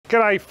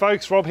G'day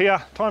folks, Rob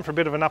here. Time for a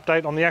bit of an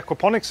update on the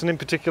aquaponics and in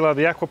particular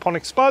the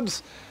aquaponic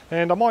spuds.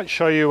 And I might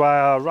show you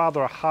a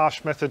rather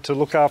harsh method to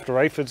look after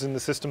aphids in the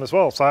system as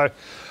well. So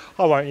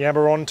I won't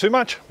yammer on too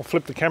much. I'll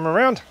flip the camera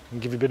around and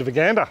give you a bit of a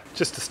gander.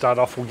 Just to start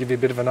off, we'll give you a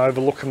bit of an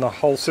overlook in the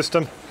whole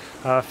system.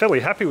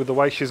 Fairly happy with the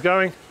way she's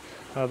going.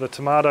 The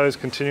tomatoes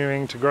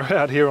continuing to grow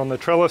out here on the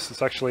trellis.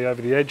 It's actually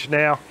over the edge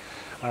now.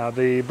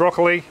 The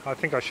broccoli, I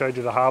think I showed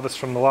you the harvest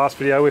from the last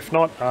video. If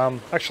not,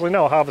 actually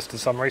no, I harvested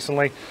some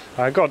recently.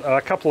 I got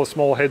a couple of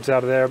small heads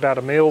out of there, about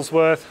a meal's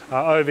worth.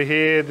 Over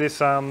here, this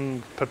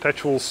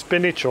perpetual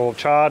spinach or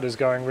chard is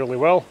going really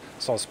well.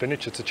 It's not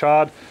spinach, it's a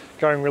chard.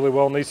 Going really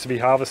well, needs to be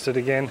harvested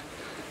again,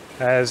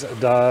 as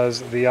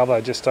does the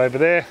other just over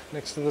there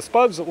next to the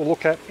spuds that we'll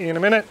look at in a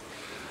minute.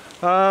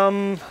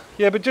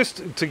 Yeah, but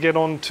just to get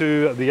on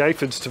to the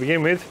aphids to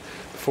begin with,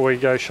 before we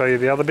go show you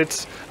the other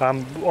bits.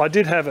 I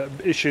did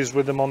have issues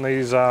with them on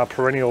these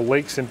perennial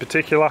leeks in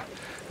particular.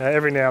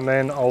 Every now and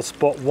then I'll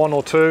spot one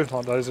or two,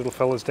 like those little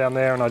fellas down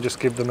there, and I just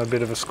give them a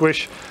bit of a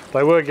squish.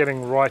 They were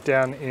getting right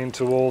down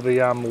into all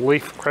the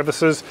leaf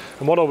crevices,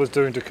 and what I was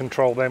doing to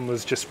control them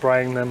was just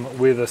spraying them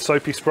with a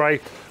soapy spray.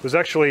 It was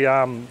actually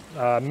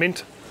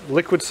mint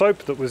liquid soap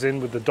that was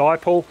in with the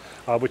dipole,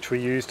 which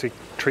we use to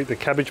treat the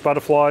cabbage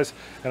butterflies,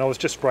 and I was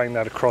just spraying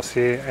that across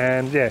here,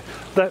 and yeah,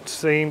 that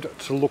seemed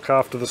to look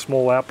after the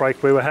small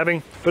outbreak we were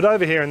having. But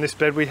over here in this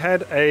bed we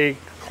had a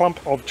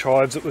clump of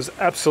chives that was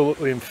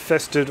absolutely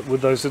infested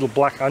with those little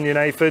black onion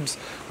aphids.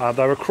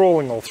 They were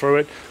crawling all through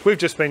it. We've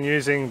just been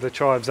using the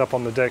chives up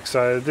on the deck,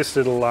 so this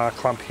little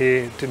clump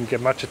here didn't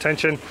get much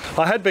attention.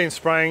 I had been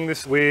spraying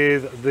this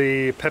with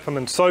the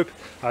peppermint soap,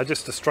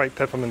 just a straight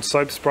peppermint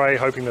soap spray,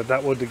 hoping that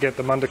that would get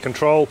them under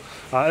control.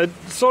 It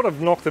sort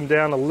of knocked them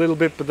down a little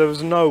bit, but there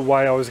was no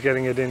way I was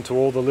getting it into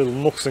all the little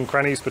nooks and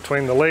crannies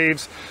between the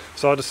leaves.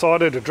 So I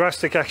decided a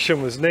drastic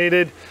action was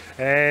needed,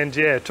 and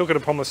yeah, took it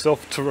upon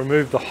myself to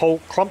remove the whole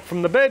clump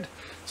from the bed.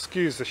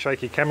 Excuse the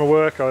shaky camera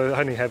work, I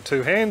only have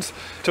two hands.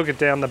 Took it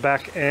down the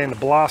back and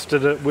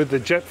blasted it with the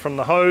jet from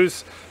the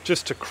hose,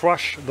 just to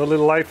crush the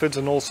little aphids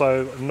and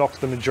also knock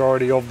the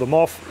majority of them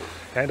off.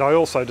 And I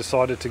also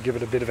decided to give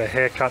it a bit of a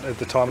haircut at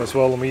the time as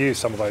well, and we used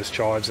some of those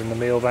chives in the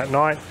meal that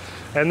night.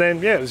 And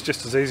then yeah, it was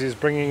just as easy as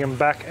bringing them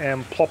back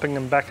and plopping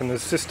them back in the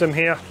system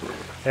here.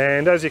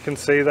 And as you can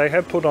see, they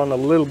have put on a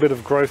little bit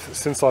of growth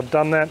since I've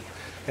done that,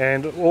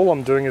 and all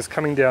I'm doing is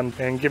coming down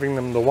and giving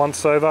them the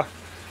once over.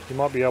 You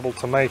might be able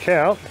to make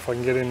out, if I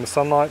can get in the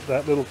sunlight,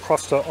 that little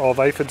cluster of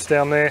aphids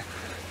down there,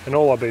 and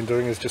all I've been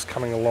doing is just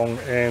coming along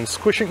and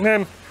squishing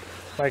them,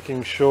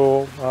 making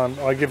sure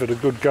I give it a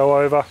good go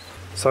over.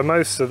 So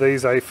most of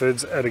these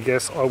aphids, at a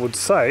guess, I would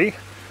say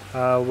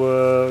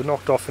were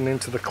knocked off and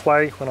into the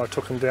clay when I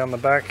took them down the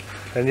back,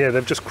 and yeah,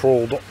 they've just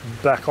crawled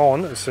back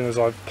on as soon as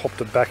I've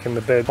popped it back in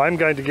the bed. I'm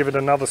going to give it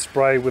another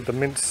spray with the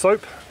mint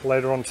soap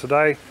later on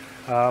today.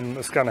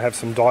 It's going to have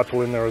some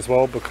dipole in there as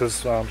well,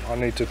 because I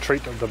need to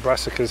treat the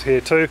brassicas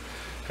here too,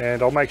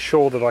 and I'll make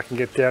sure that I can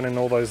get down in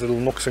all those little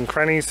nooks and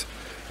crannies.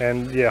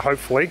 And yeah,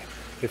 hopefully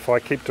if I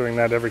keep doing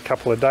that every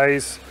couple of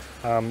days,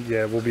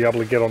 yeah, we'll be able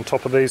to get on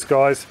top of these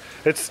guys.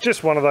 It's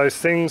just one of those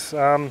things.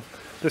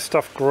 This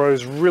stuff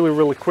grows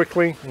really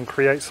quickly and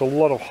creates a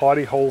lot of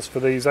hidey holes for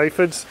these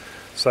aphids,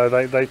 so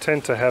they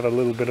tend to have a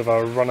little bit of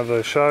a run of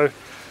the show.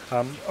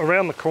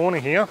 Around the corner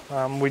here,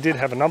 we did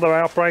have another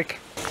outbreak.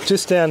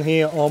 Just down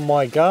here on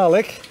my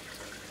garlic,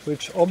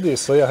 which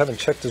obviously I haven't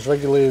checked as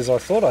regularly as I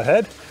thought I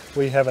had,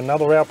 we have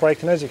another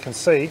outbreak, and as you can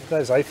see,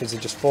 those aphids are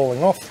just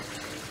falling off.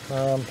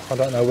 I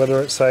don't know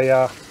whether it's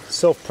a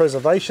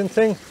self-preservation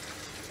thing.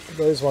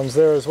 Those ones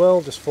there as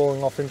well, just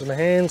falling off into my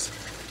hands.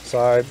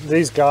 So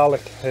these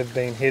garlic have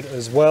been hit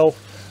as well.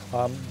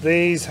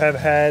 These have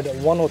had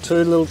one or two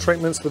little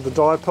treatments with the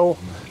dipole,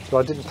 but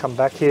I didn't come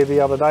back here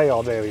the other day.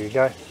 Oh, there you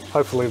go.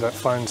 Hopefully that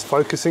phone's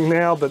focusing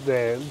now, but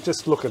there,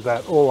 just look at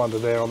that, all under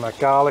there on that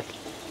garlic.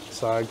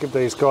 So give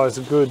these guys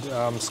a good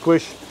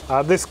squish.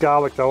 This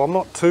garlic though, I'm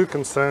not too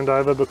concerned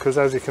over, because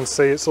as you can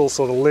see, it's all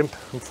sort of limp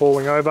and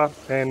falling over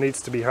and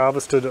needs to be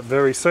harvested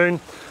very soon.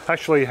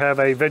 Actually have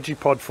a veggie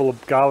pod full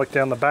of garlic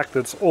down the back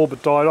that's all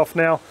but died off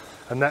now,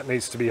 and that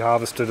needs to be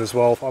harvested as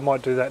well. I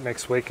might do that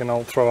next week, and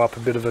I'll throw up a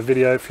bit of a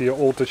video for you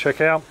all to check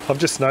out. I've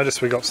just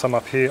noticed we got some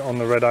up here on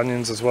the red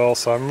onions as well,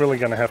 so I'm really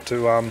going to have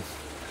to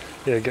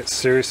yeah, get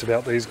serious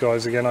about these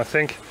guys again, I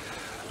think.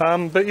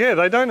 But yeah,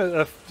 they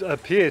don't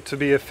appear to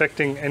be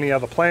affecting any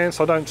other plants.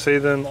 I don't see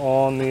them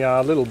on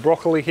the little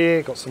broccoli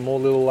here. Got some more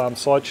little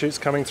side shoots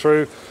coming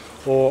through,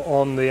 or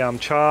on the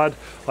chard.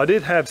 I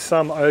did have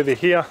some over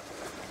here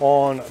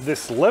on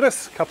this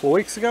lettuce a couple of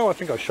weeks ago. I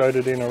think I showed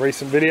it in a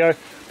recent video,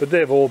 but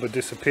they've all but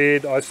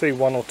disappeared. I see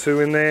one or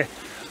two in there,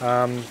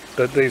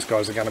 but these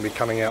guys are going to be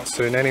coming out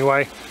soon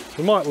anyway.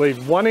 We might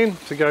leave one in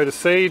to go to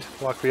seed,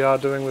 like we are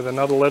doing with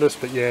another lettuce,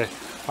 but yeah,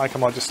 I think I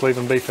might just leave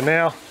them be for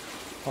now.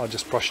 I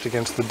just brushed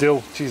against the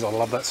dill. Geez, I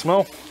love that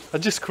smell.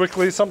 Just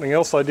quickly, something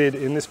else I did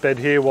in this bed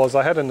here was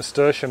I had a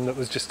nasturtium that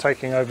was just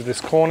taking over this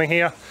corner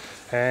here,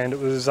 and it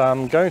was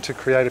going to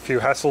create a few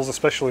hassles,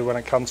 especially when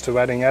it comes to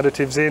adding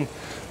additives in,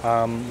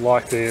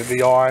 like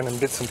the iron and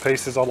bits and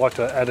pieces. I like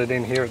to add it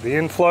in here at the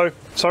inflow.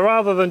 So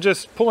rather than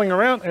just pulling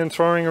her out and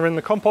throwing her in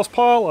the compost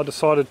pile, I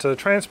decided to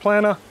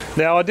transplant her.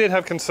 Now I did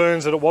have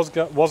concerns that it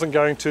wasn't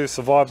going to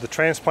survive the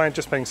transplant,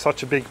 just being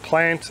such a big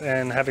plant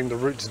and having the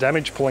roots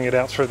damaged, pulling it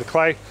out through the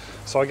clay.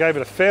 So I gave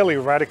it a fairly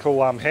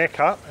radical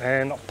haircut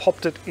and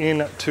popped it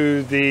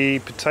into the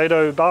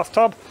potato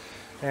bathtub.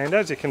 And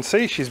as you can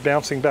see, she's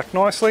bouncing back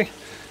nicely.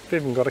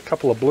 We've even got a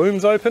couple of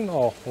blooms open.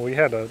 Oh, well, we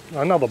had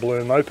another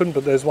bloom open,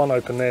 but there's one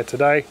open there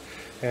today.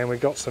 And we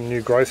got some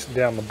new growth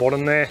down the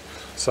bottom there.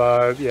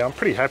 So yeah, I'm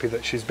pretty happy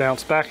that she's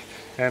bounced back.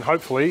 And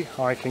hopefully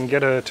I can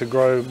get her to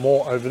grow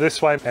more over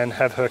this way and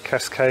have her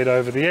cascade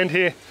over the end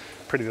here.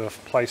 Pretty the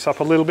place up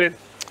a little bit.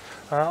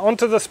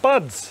 Onto the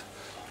spuds.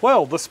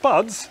 Well, the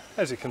spuds,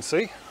 as you can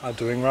see, are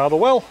doing rather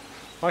well.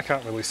 I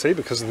can't really see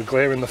because of the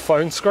glare in the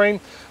phone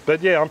screen,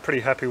 but yeah, I'm pretty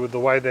happy with the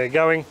way they're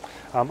going.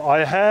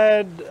 I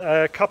had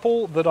a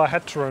couple that I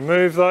had to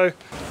remove though.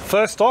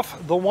 First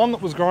off, the one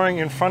that was growing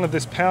in front of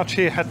this pouch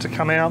here had to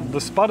come out.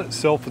 The spud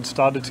itself had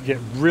started to get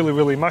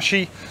really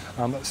mushy,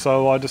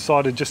 so I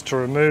decided just to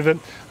remove it.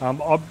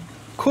 I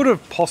could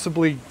have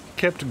possibly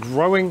kept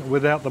growing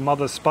without the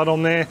mother spud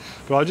on there,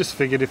 but I just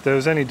figured if there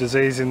was any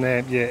disease in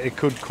there, yeah, it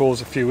could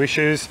cause a few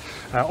issues.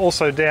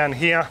 Also down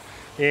here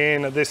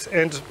in this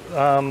end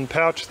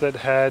pouch that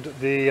had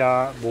the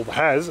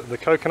has the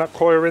coconut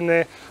coir in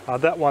there,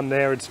 that one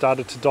there had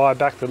started to die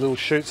back, the little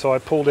shoot, so I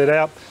pulled it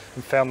out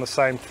and found the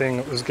same thing.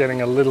 It was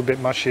getting a little bit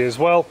mushy as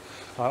well.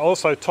 I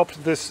also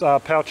topped this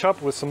pouch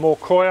up with some more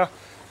coir.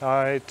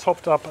 I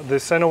topped up the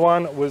center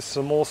one with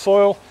some more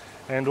soil,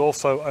 and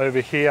also over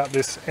here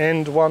this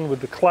end one with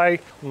the clay.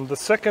 And the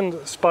second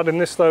spud in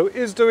this though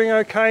is doing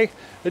okay.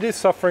 It is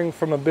suffering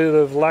from a bit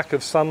of lack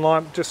of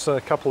sunlight, just a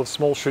couple of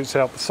small shoots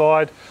out the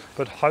side,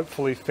 but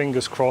hopefully,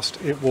 fingers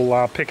crossed, it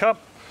will pick up.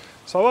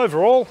 So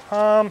overall,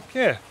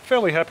 yeah,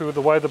 fairly happy with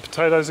the way the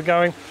potatoes are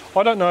going.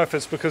 I don't know if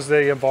it's because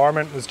the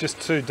environment was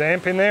just too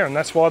damp in there and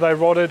that's why they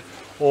rotted,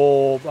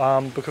 or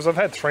because I've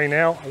had three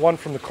now, one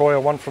from the coir,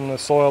 one from the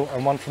soil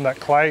and one from that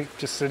clay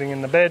just sitting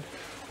in the bed,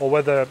 or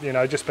whether, you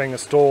know, just being a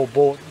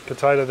store-bought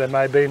potato, there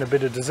may have been a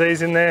bit of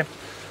disease in there.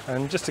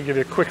 And just to give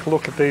you a quick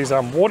look at these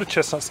water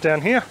chestnuts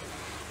down here,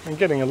 I'm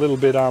getting a little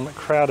bit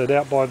crowded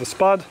out by the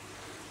spud,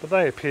 but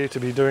they appear to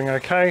be doing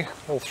okay,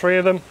 all three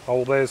of them.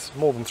 Oh, there's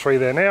more than three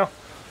there now,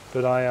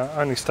 but I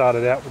only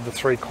started out with the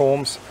 3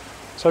 corms.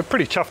 So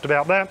pretty chuffed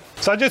about that.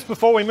 So just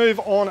before we move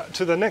on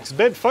to the next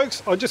bed,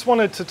 folks, I just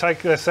wanted to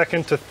take a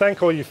second to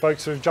thank all you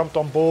folks who've jumped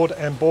on board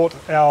and bought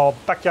our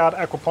Backyard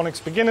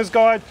Aquaponics Beginner's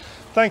Guide.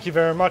 Thank you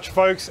very much,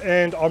 folks,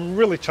 and I'm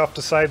really chuffed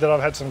to say that I've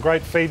had some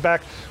great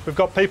feedback. We've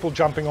got people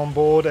jumping on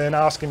board and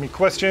asking me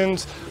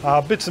questions,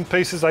 bits and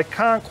pieces they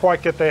can't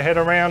quite get their head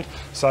around,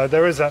 so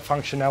there is that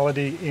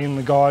functionality in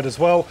the guide as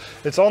well.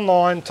 It's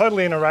online,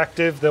 totally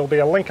interactive. There'll be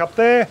a link up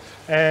there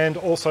and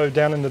also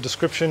down in the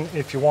description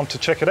if you want to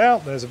check it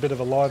out. There's a bit of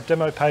a live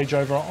demo page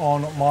over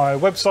on my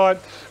website.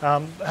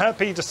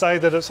 Happy to say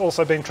that it's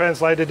also been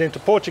translated into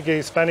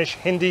Portuguese, Spanish,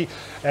 Hindi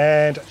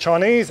and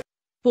Chinese.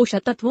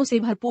 पोषक तत्वों से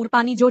भरपूर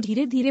पानी जो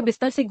धीरे-धीरे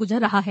बिस्तर से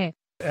गुजर रहा है.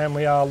 And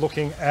we are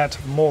looking at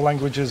more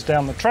languages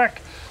down the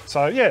track.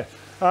 So yeah,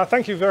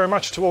 thank you very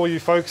much to all you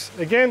folks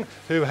again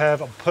who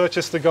have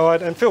purchased the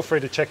guide, and feel free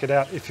to check it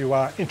out if you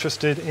are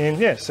interested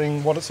in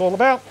seeing what it's all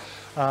about.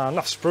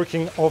 Enough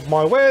spruiking of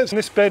my wares. In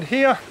this bed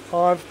here,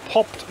 I've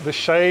popped the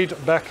shade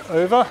back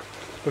over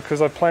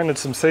because I planted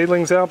some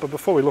seedlings out, but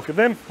before we look at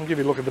them, I'll give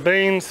you a look at the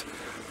beans.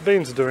 The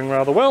beans are doing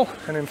rather well,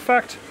 and in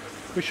fact,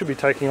 we should be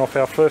taking off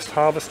our first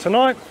harvest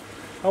tonight.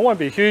 It won't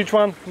be a huge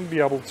one. We'll be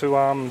able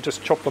to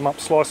just chop them up,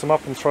 slice them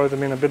up and throw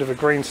them in a bit of a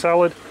green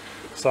salad.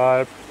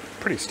 So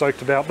pretty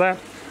stoked about that.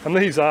 And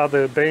these are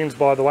the beans,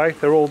 by the way.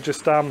 They're all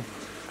just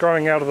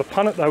growing out of the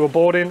punnet they were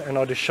bought in, and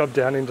I just shoved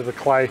down into the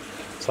clay.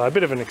 So a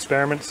bit of an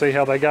experiment, see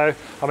how they go.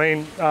 I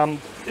mean,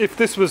 if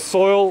this was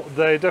soil,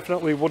 they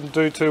definitely wouldn't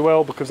do too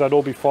well because they'd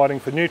all be fighting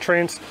for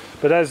nutrients.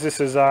 But as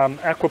this is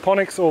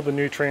aquaponics, all the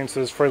nutrients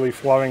is freely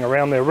flowing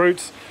around their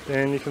roots.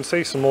 And you can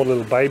see some more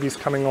little babies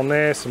coming on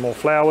there, some more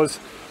flowers.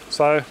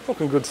 So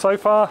looking good so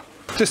far.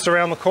 Just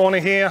around the corner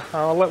here,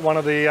 I'll let one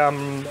of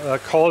the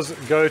cos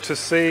go to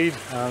seed.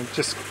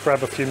 Just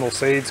grab a few more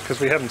seeds because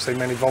we haven't seen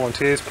many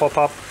volunteers pop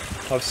up.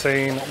 I've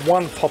seen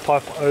one pop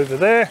up over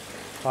there,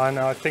 and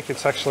I think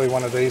it's actually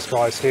one of these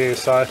guys here.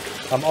 So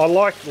I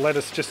like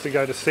lettuce just to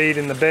go to seed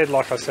in the bed.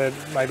 Like I said,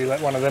 maybe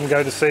let one of them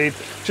go to seed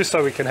just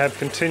so we can have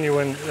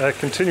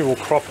continual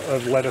crop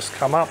of lettuce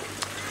come up.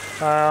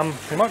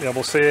 You might be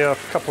able to see a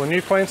couple of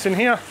new plants in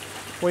here.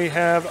 We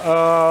have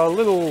a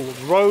little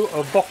row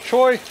of Bok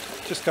Choy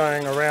just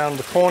going around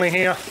the corner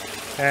here,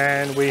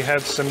 and we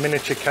have some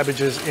miniature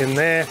cabbages in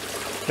there.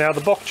 Now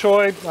the Bok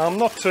Choy, I'm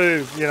not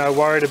too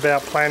worried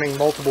about planting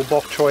multiple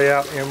Bok Choy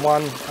out in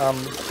one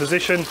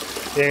position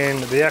in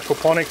the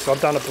aquaponics.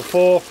 I've done it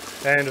before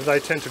and they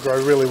tend to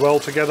grow really well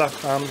together,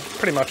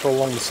 pretty much all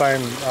along the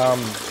same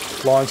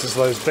lines as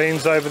those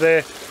beans over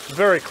there.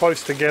 very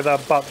close together,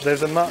 but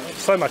there's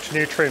so much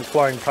nutrient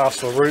flowing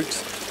past the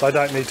roots, they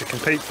don't need to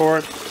compete for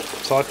it.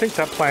 So I think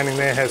that planting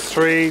there has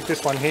 3,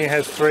 this one here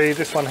has 3,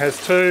 this one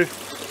has 2,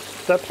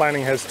 that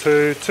planting has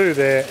 2, 2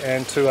 there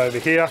and 2 over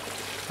here.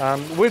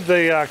 With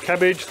the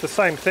cabbage, the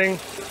same thing.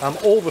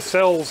 All the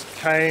cells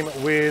came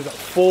with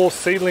 4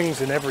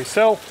 seedlings in every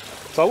cell.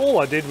 So all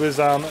I did was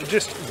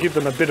just give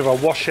them a bit of a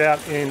washout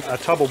in a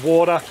tub of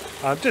water,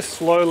 just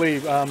slowly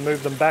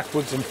move them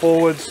backwards and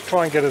forwards,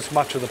 try and get as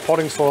much of the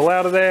potting soil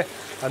out of there,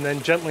 and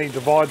then gently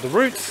divide the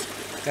roots,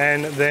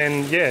 and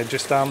then yeah,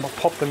 just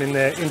pop them in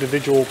their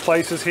individual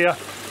places here.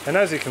 And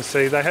as you can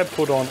see, they have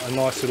put on a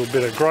nice little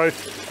bit of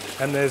growth,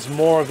 and there's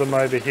more of them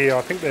over here.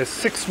 I think there's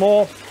 6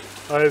 more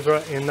over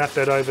in that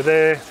bed over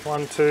there.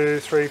 1, 2,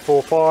 3,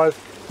 4,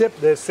 5. Yep,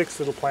 there's 6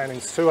 little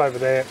plantings, 2 over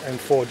there and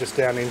 4 just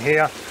down in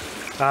here.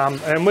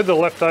 And with the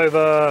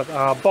leftover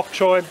Bok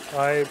Choy,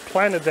 I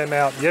planted them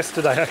out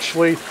yesterday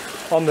actually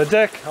on the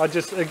deck. I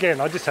just had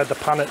the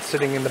punnet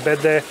sitting in the bed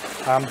there,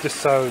 just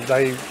so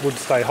they would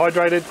stay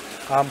hydrated.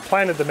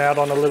 Planted them out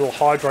on a little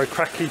hydro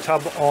crack key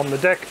tub on the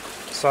deck.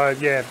 So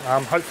yeah,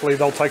 hopefully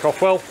they'll take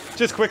off well.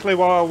 Just quickly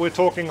while we're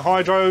talking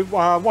hydro,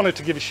 I wanted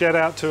to give a shout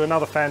out to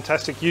another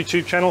fantastic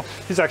YouTube channel.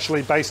 He's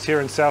actually based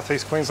here in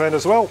southeast Queensland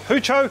as well.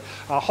 Hoocho,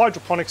 a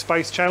hydroponics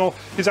based channel.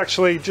 He's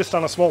actually just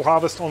done a small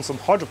harvest on some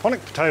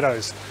hydroponic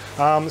potatoes.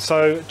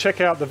 So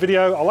check out the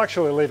video. I'll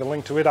actually leave a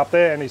link to it up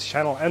there, and his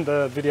channel and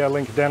the video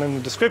link down in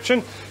the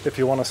description if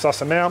you want to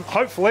suss him out.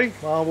 Hopefully,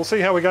 we'll see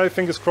how we go,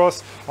 fingers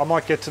crossed. I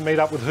might get to meet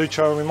up with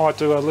Hoocho and we might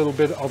do a little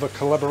bit of a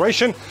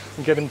collaboration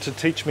and get him to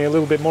teach me a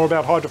little bit more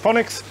about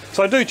hydroponics.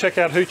 So do check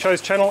out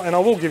Hoocho's channel, and I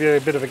will give you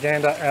a bit of a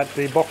gander at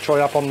the Bok Choy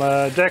up on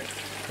the deck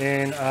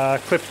in a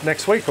clip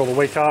next week or the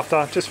week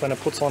after, just when it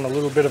puts on a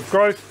little bit of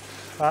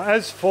growth.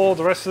 As for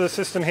the rest of the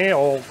system here,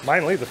 or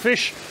mainly the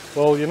fish,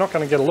 well, you're not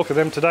going to get a look at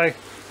them today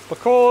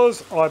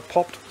because I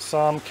popped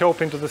some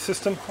kelp into the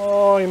system.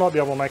 Oh, you might be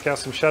able to make out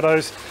some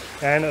shadows,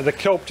 and the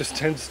kelp just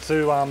tends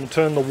to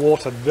turn the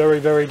water very,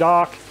 very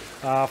dark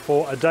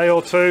for a day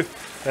or 2.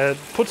 It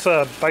puts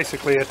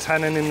basically a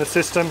tannin in the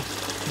system.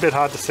 A bit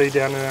hard to see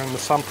down there in the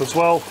sump as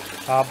well,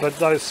 but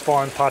those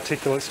fine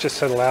particulates just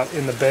settle out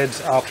in the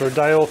beds after a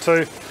day or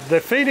 2. They're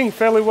feeding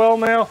fairly well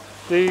now.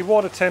 The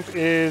water temp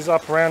is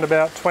up around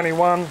about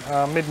 21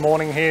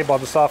 mid-morning here. By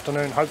this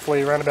afternoon,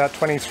 hopefully around about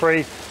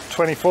 23,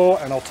 24,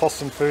 and I'll toss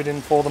some food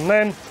in for them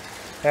then.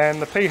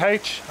 And the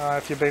pH,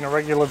 if you've been a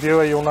regular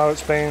viewer, you'll know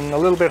it's been a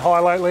little bit high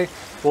lately.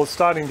 Well, it's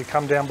starting to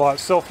come down by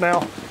itself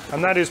now,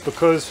 and that is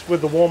because with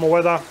the warmer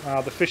weather,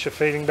 the fish are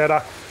feeding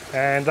better,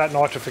 and that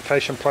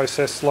nitrification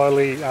process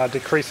slowly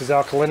decreases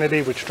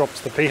alkalinity, which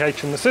drops the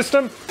pH in the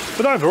system.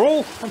 But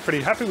overall, I'm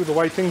pretty happy with the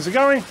way things are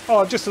going.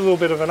 Oh, just a little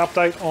bit of an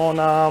update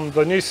on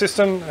the new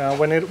system,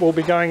 when it will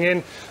be going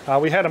in.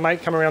 We had a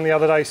mate come around the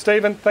other day,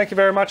 Stephen. Thank you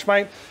very much,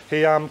 mate.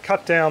 He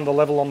cut down the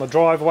level on the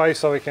driveway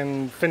so we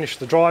can finish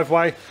the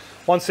driveway.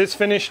 Once it's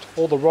finished,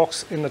 all the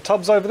rocks in the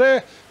tubs over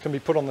there can be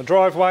put on the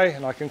driveway,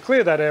 and I can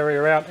clear that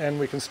area out and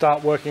we can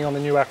start working on the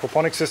new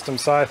aquaponic system.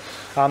 So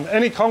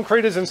any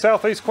concreters in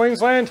southeast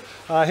Queensland,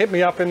 hit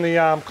me up in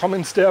the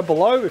comments down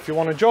below if you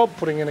want a job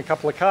putting in a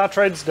couple of car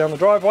treads down the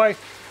driveway.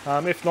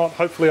 If not,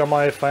 hopefully I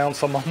may have found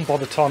someone by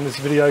the time this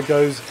video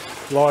goes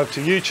live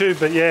to YouTube.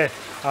 But yeah,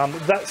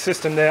 that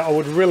system there I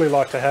would really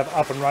like to have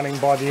up and running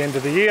by the end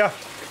of the year.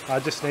 I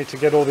just need to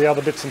get all the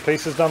other bits and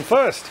pieces done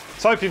first.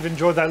 So I hope you've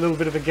enjoyed that little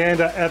bit of a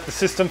gander at the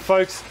system,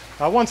 folks.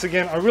 Once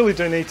again, I really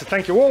do need to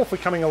thank you all for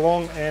coming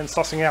along and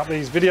sussing out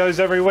these videos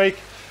every week.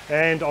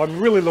 And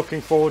I'm really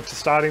looking forward to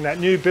starting that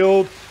new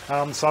build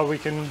so we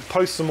can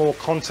post some more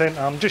content,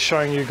 just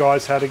showing you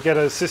guys how to get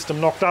a system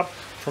knocked up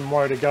from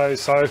where to go.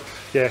 So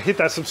yeah, hit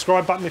that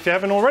subscribe button if you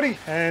haven't already,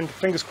 and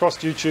fingers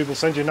crossed YouTube will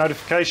send you a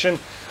notification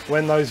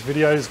when those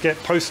videos get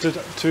posted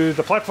to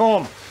the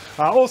platform.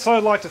 Also,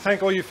 I'd like to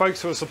thank all you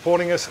folks who are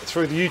supporting us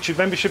through the YouTube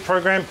membership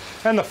program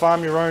and the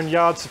Farm Your Own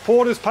Yard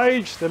supporters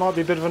page. There might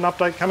be a bit of an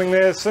update coming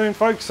there soon,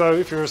 folks, so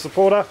if you're a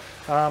supporter,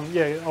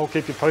 yeah, I'll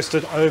keep you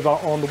posted over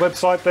on the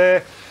website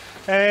there.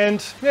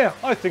 And yeah,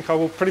 I think I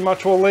will pretty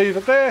much all leave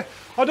it there.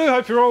 I do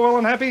hope you're all well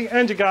and happy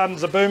and your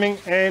gardens are booming,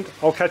 and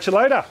I'll catch you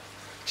later.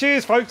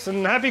 Cheers, folks,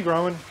 and happy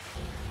growing.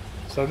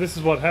 So this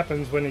is what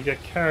happens when you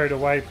get carried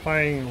away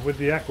playing with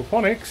the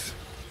aquaponics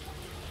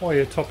while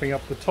you're topping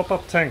up the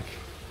top-up tank.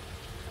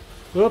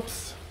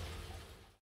 Whoops.